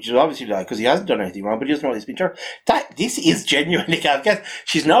which is obviously like, because he hasn't done anything wrong, but he doesn't know he's been charged. This is genuinely Kafka.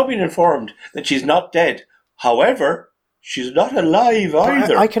 She's now been informed that she's not dead. However, she's not alive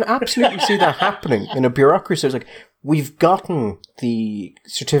either. I can absolutely see that happening in a bureaucracy. It's like, we've gotten the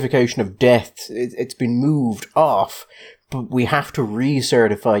certification of death. It's been moved off, but we have to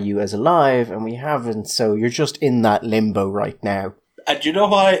recertify you as alive, and we haven't, so you're just in that limbo right now. And do you know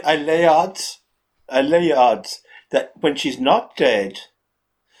why I lay odds? I lay odds that when she's not dead,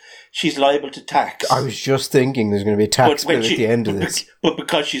 she's liable to tax. I was just thinking there's going to be a tax bill at the end of this. But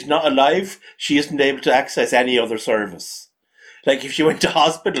because she's not alive, she isn't able to access any other service. Like if she went to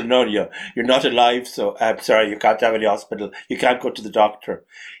hospital, no, you're not alive, so I'm sorry, you can't have any hospital. You can't go to the doctor.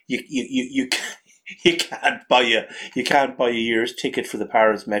 You can't buy a year's ticket for the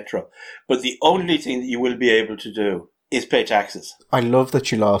Paris Metro. But the only thing that you will be able to do is pay taxes. I love that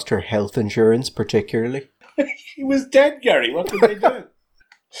she lost her health insurance, particularly. She was dead, Gary. What could they do?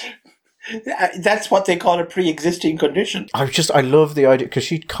 That's what they call a pre-existing condition. I love the idea, because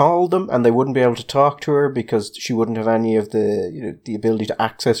she'd call them and they wouldn't be able to talk to her because she wouldn't have any of the ability to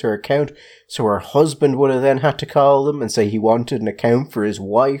access her account. So her husband would have then had to call them and say he wanted an account for his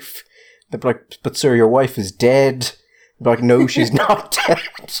wife. They'd be like, but sir, your wife is dead. They'd be like, no, she's not dead.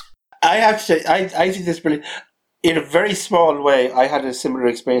 I have to say, I think this is brilliant. In a very small way, I had a similar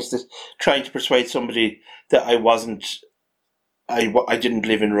experience to trying to persuade somebody that I didn't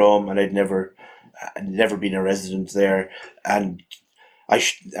live in Rome, and I'd never been a resident there, and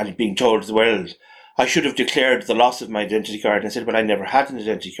being told as well, I should have declared the loss of my identity card. And I said, but I never had an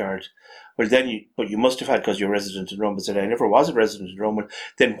identity card. Well, then you must have had because you're a resident in Rome. I said, I never was a resident in Rome. Well,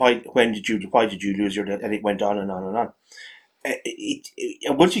 then why did you lose your identity? And it went on and on and on.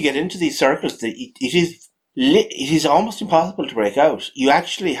 Once you get into these circles, it is almost impossible to break out. You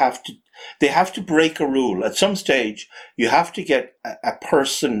actually they have to break a rule. At some stage, you have to get a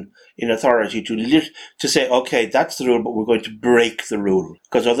person in authority to say, okay, that's the rule, but we're going to break the rule.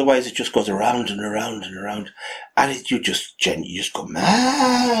 Because otherwise it just goes around and around and around. And you just go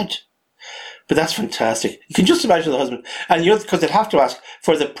mad. But that's fantastic. You can just imagine the husband. And because they'd have to ask,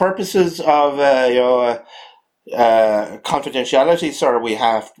 for the purposes of confidentiality, sir,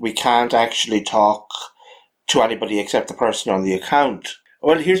 we can't actually talk to anybody except the person on the account.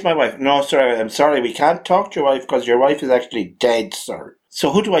 Well, here's my wife. No, sir, I'm sorry, we can't talk to your wife because your wife is actually dead, sir.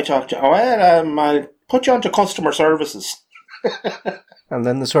 So who do I talk to? Oh, well, I'll put you on to customer services. And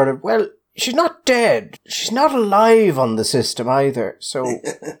then the sort of, well, she's not dead. She's not alive on the system either, so...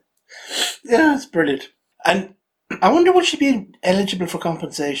 Yeah, it's brilliant. And I wonder, would she be eligible for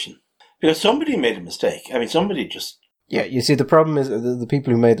compensation? Because somebody made a mistake. I mean, somebody just... Yeah, you see, the problem is the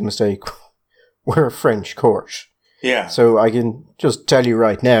people who made the mistake were a French court. Yeah. So I can just tell you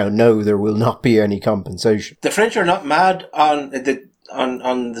right now, no, there will not be any compensation. The French are not mad on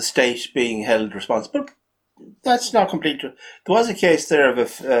the state being held responsible. That's not completely true. There was a case there of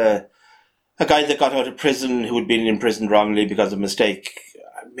a guy that got out of prison who had been imprisoned wrongly because of a mistake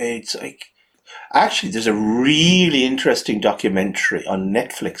made. Actually, there's a really interesting documentary on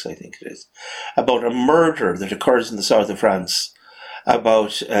Netflix, I think it is, about a murder that occurs in the south of France.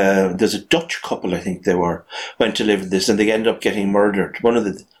 About there's a Dutch couple, I think they went to live in this, and they end up getting murdered. One of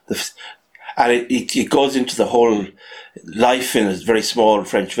and it goes into the whole life in a very small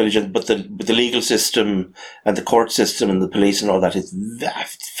French village, but the legal system and the court system and the police and all that is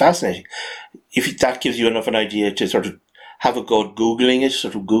fascinating. If that gives you enough an idea to sort of have a go at Googling it,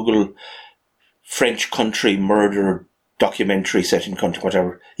 sort of Google French country murder documentary set in country,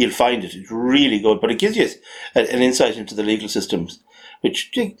 whatever, you'll find it. It's really good, but it gives you an insight into the legal systems,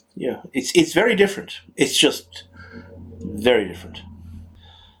 which, it's very different. It's just very different.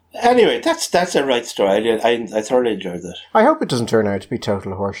 Anyway, that's a right story. I thoroughly enjoyed that. I hope it doesn't turn out to be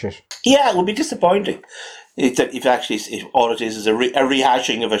total horseshit. Yeah, it would be disappointing if all it is a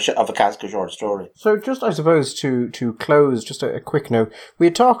rehashing of a Kafka short story. So just, I suppose, to close, just a quick note. We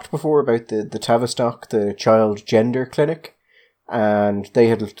had talked before about the Tavistock, the child gender clinic, and they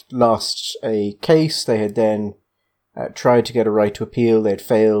had lost a case. They had then tried to get a right to appeal. They had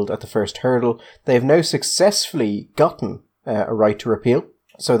failed at the first hurdle. They have now successfully gotten a right to appeal.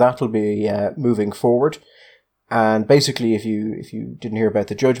 So that'll be moving forward. And basically, if you didn't hear about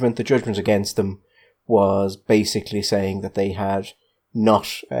the judgment against them was basically saying that they had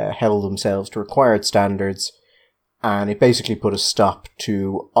not held themselves to required standards, and it basically put a stop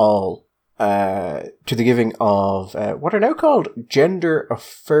to all to the giving of what are now called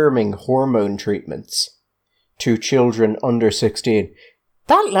gender-affirming hormone treatments to children under 16.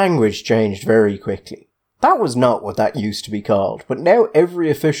 That language changed very quickly. That was not what that used to be called, but now every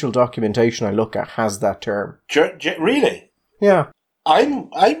official documentation I look at has that term. Really? Yeah. I'm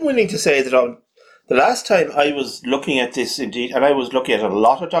willing to say that on the last time I was looking at this indeed, and I was looking at a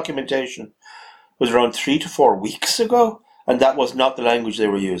lot of documentation, was around 3 to 4 weeks ago, and that was not the language they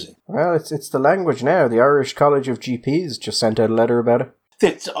were using. Well, it's the language now. The Irish College of GPs just sent out a letter about it.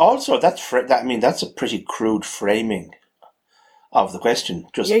 It's also that's a pretty crude framing of the question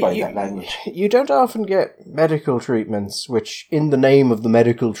by that language. You don't often get medical treatments which, in the name of the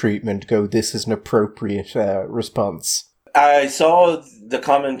medical treatment, go, this is an appropriate response. I saw the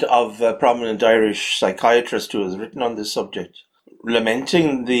comment of a prominent Irish psychiatrist who has written on this subject,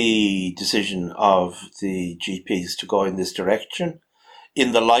 lamenting the decision of the GPs to go in this direction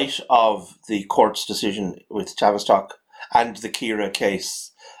in the light of the court's decision with Tavistock and the Kira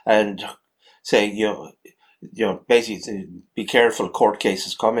case, and saying, basically, be careful, court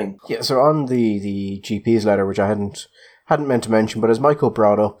cases coming. Yeah, so on the GP's letter, which I hadn't meant to mention, but as Michael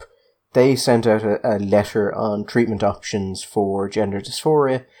brought up, they sent out a letter on treatment options for gender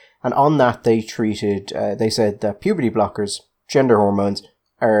dysphoria, and on that they said that puberty blockers, gender hormones,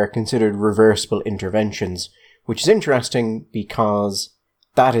 are considered reversible interventions, which is interesting because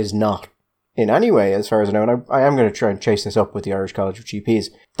that is not in any way, as far as I know, and I am going to try and chase this up with the Irish College of GPs,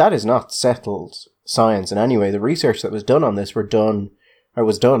 that is not settled science in any way. The research that was done on this was done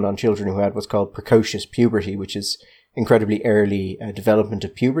on children who had what's called precocious puberty, which is incredibly early development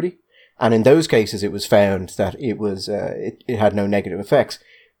of puberty. And in those cases, it was found that it had no negative effects.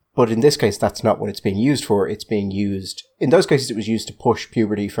 But in this case, that's not what it's being used for. In those cases, it was used to push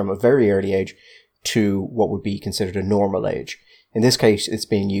puberty from a very early age to what would be considered a normal age. In this case, it's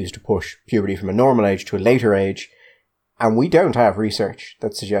being used to push puberty from a normal age to a later age. And we don't have research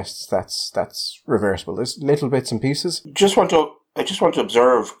that suggests that's reversible. There's little bits and pieces. I just want to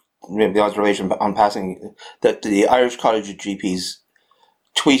observe, maybe the observation on passing, that the Irish College of GPs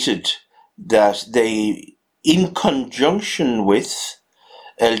tweeted that they, in conjunction with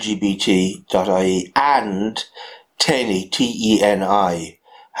LGBT.ie and TENI, TENI,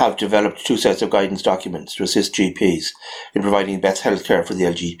 have developed 2 sets of guidance documents to assist GPs in providing best healthcare for the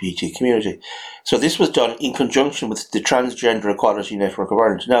LGBT community. So this was done in conjunction with the Transgender Equality Network of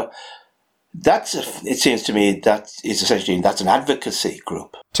Ireland. Now, it seems to me that's an advocacy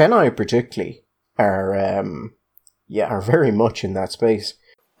group. TENI particularly are very much in that space.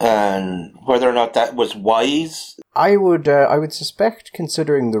 And whether or not that was wise, I would suspect,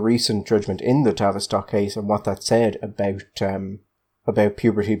 considering the recent judgment in the Tavistock case and what that said about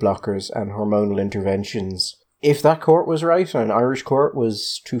puberty blockers and hormonal interventions, if that court was right and an Irish court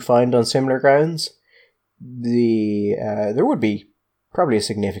was to find on similar grounds, there would be probably a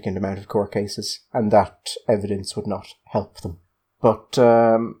significant amount of court cases, and that evidence would not help them. But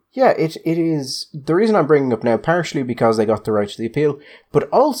it is the reason I'm bringing up now, partially because they got the right to the appeal, but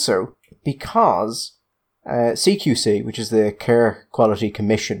also because CQC, which is the Care Quality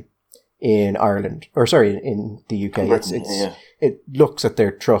Commission in Ireland, in the UK, it looks at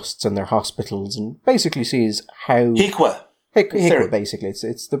their trusts and their hospitals and basically sees how HIQA, basically,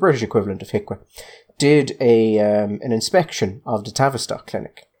 it's the British equivalent of HIQA, did an inspection of the Tavistock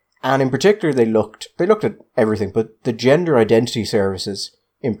clinic. And in particular, they looked at everything, but the gender identity services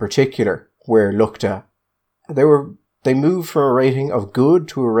in particular were looked at. They moved from a rating of good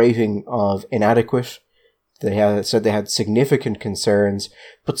to a rating of inadequate. They said they had significant concerns,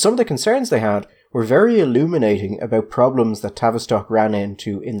 but some of the concerns they had were very illuminating about problems that Tavistock ran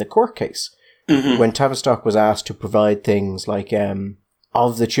into in the court case. Mm-hmm. When Tavistock was asked to provide things like,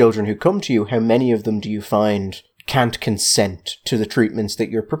 of the children who come to you, how many of them do you find can't consent to the treatments that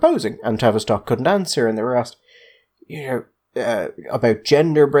you're proposing? And Tavistock couldn't answer, and they were asked, about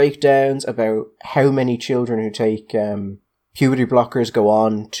gender breakdowns, about how many children who take puberty blockers go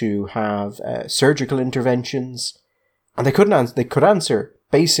on to have surgical interventions, and they couldn't answer. They could answer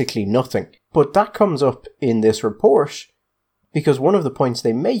basically nothing. But that comes up in this report because one of the points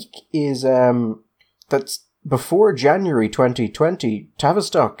they make is that before January 2020,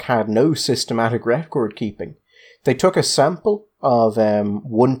 Tavistock had no systematic record keeping. They took a sample of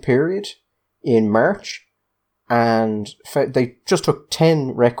one period in March, and they just took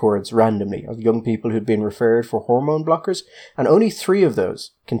 10 records randomly of young people who'd been referred for hormone blockers, and only 3 of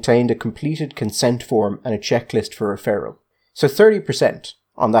those contained a completed consent form and a checklist for referral. So 30%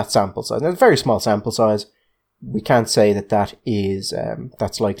 on that sample size. Now, it's a very small sample size. We can't say that is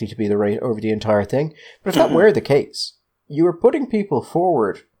that's likely to be the rate over the entire thing. But if that were the case, you were putting people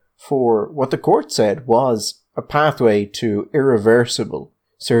forward for what the court said was a pathway to irreversible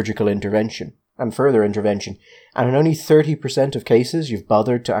surgical intervention. and further intervention, and in only 30% of cases you've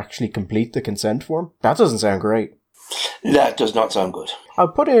bothered to actually complete the consent form. That doesn't sound great. That does not sound good. I'll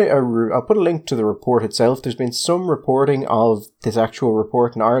put a link to the report itself. There's been some reporting of this actual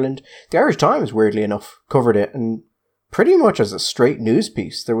report in Ireland. The Irish Times, weirdly enough, covered it, and pretty much as a straight news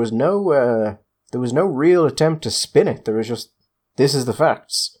piece. There was no real attempt to spin it. There was just, this is the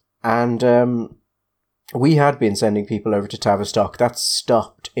facts. And we had been sending people over to Tavistock. That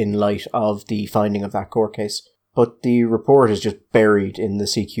stopped in light of the finding of that court case. But the report is just buried in the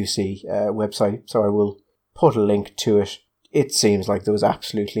CQC website, so I will put a link to it. It seems like there was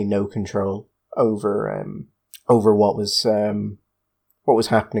absolutely no control over what was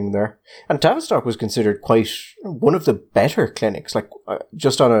happening there. And Tavistock was considered quite one of the better clinics, like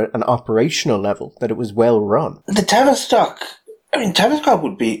just on an operational level, that it was well run. The Tavistock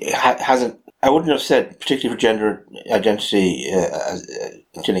would be hasn't. I wouldn't have said particularly for gender identity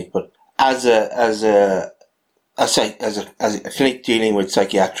clinic, but as a clinic dealing with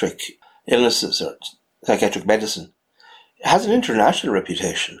psychiatric illnesses or psychiatric medicine, it has an international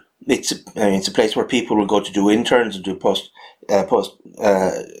reputation. It's a place where people will go to do interns and do postdoc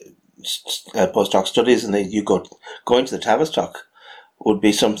studies, and going to the Tavistock would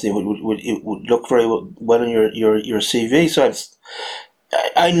be something would look very well on your CV. So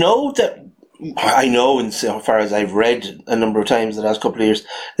I know insofar as I've read a number of times the last couple of years,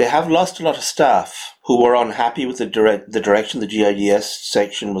 they have lost a lot of staff who were unhappy with the direction the GIDS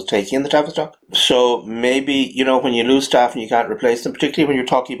section was taking in the Tavistock. So maybe, when you lose staff and you can't replace them, particularly when you're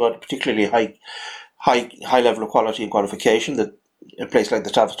talking about a particularly high level of quality and qualification that a place like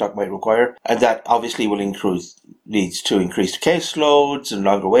the Tavistock might require, and that obviously leads to increased caseloads and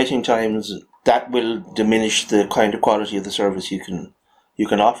longer waiting times. That will diminish the kind of quality of the service you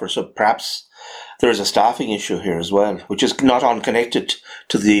can offer. So perhaps there is a staffing issue here as well, which is not unconnected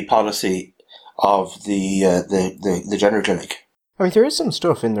to the policy of the gender clinic. I mean, there is some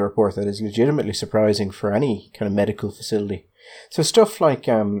stuff in the report that is legitimately surprising for any kind of medical facility. So stuff like,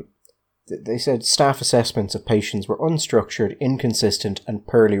 they said staff assessments of patients were unstructured, inconsistent, and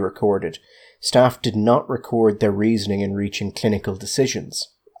poorly recorded. Staff did not record their reasoning in reaching clinical decisions.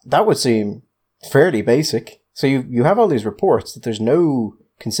 That would seem fairly basic. So you have all these reports that there's no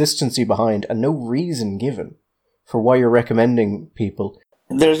consistency behind and no reason given for why you're recommending people.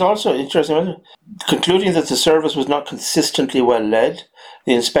 There's also interesting, concluding that the service was not consistently well led.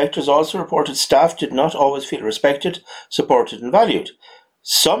 The inspectors also reported staff did not always feel respected, supported and valued.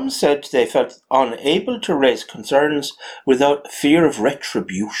 Some said they felt unable to raise concerns without fear of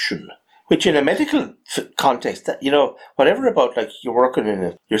retribution. Which in a medical context, that whatever about like you're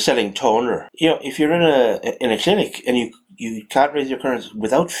working you're selling toner. If you're in a clinic and you can't raise your concerns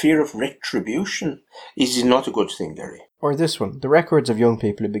without fear of retribution, is not a good thing, Gary. Or this one, the records of young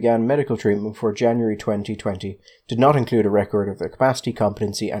people who began medical treatment before January 2020 did not include a record of their capacity,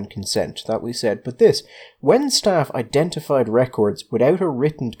 competency and consent. That we said. But this, when staff identified records without a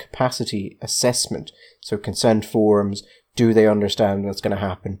written capacity assessment, so consent forms, do they understand what's going to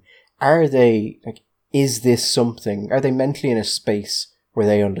happen? Are they, is this something, are they mentally in a space where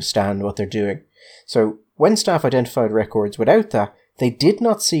they understand what they're doing? So, when staff identified records without that, they did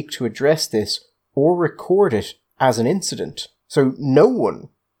not seek to address this or record it as an incident. So, no one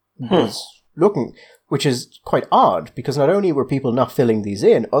was looking, which is quite odd, because not only were people not filling these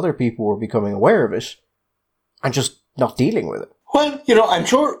in, other people were becoming aware of it and just not dealing with it. Well, I'm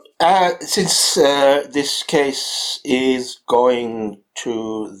sure since this case is going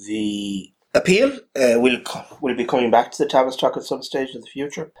to the appeal, we'll be coming back to the Tavistock at some stage in the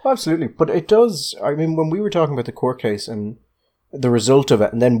future. Absolutely. But it does, when we were talking about the court case and the result of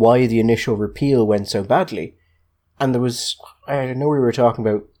it, and then why the initial repeal went so badly, and there was, I know we were talking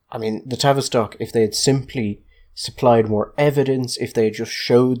about, the Tavistock, if they had simply supplied more evidence, if they had just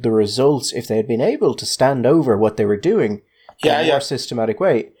showed the results, if they had been able to stand over what they were doing in a more systematic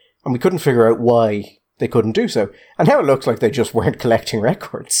way, and we couldn't figure out why they couldn't do so. And now it looks like they just weren't collecting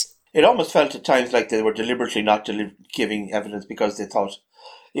records. It almost felt at times like they were deliberately not giving evidence because they thought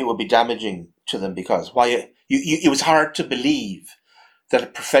it would be damaging to them, because it was hard to believe that a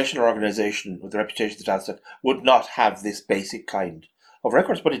professional organisation with the reputation of the Tavistock would not have this basic kind of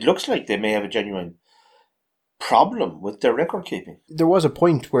records. But it looks like they may have a genuine problem with their record keeping. There was a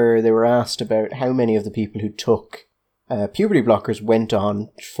point where they were asked about how many of the people who took puberty blockers went on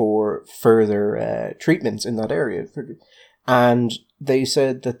for further treatments in that area. And they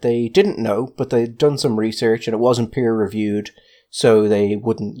said that they didn't know, but they'd done some research and it wasn't peer reviewed, so they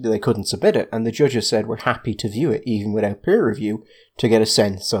couldn't submit it. And the judges said, we're happy to view it even without peer review to get a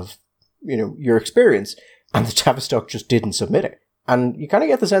sense of, your experience. And the Tavistock just didn't submit it. And you kind of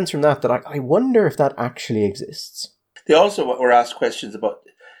get the sense from that I wonder if that actually exists. They also were asked questions about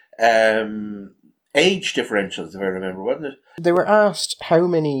age differentials, if I remember, wasn't it? They were asked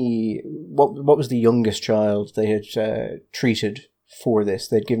what was the youngest child they had treated for this.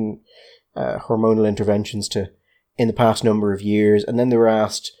 They'd given hormonal interventions to in the past number of years, and then they were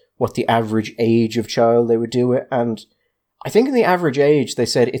asked what the average age of child they would do it, and I think in the average age they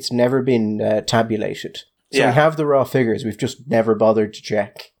said it's never been tabulated. So we have the raw figures, we've just never bothered to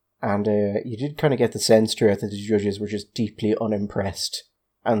check. And you did kind of get the sense throughout that the judges were just deeply unimpressed,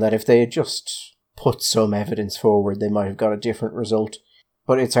 and that if they had just put some evidence forward, they might have got a different result.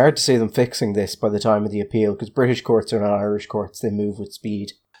 But it's hard to see them fixing this by the time of the appeal, because British courts are not Irish courts, they move with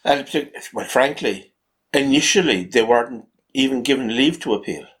speed. And, well, frankly, initially they weren't even given leave to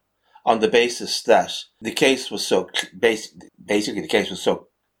appeal on the basis that the case was so, basically the case was so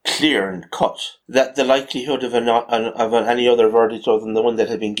clear and cut that the likelihood of any other verdict other than the one that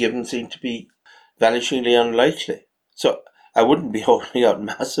had been given seemed to be vanishingly unlikely. So I wouldn't be holding out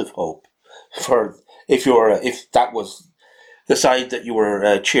massive hope for if that was the side that you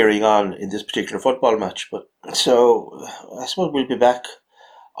were cheering on in this particular football match. But so I suppose we'll be back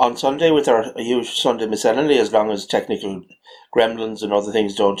on Sunday with our usual Sunday miscellany, as long as technical gremlins and other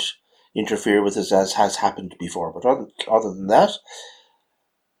things don't interfere with us, as has happened before. But other than that,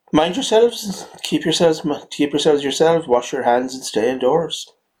 mind yourselves, keep yourselves yourselves, wash your hands and stay indoors.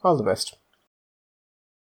 All the best.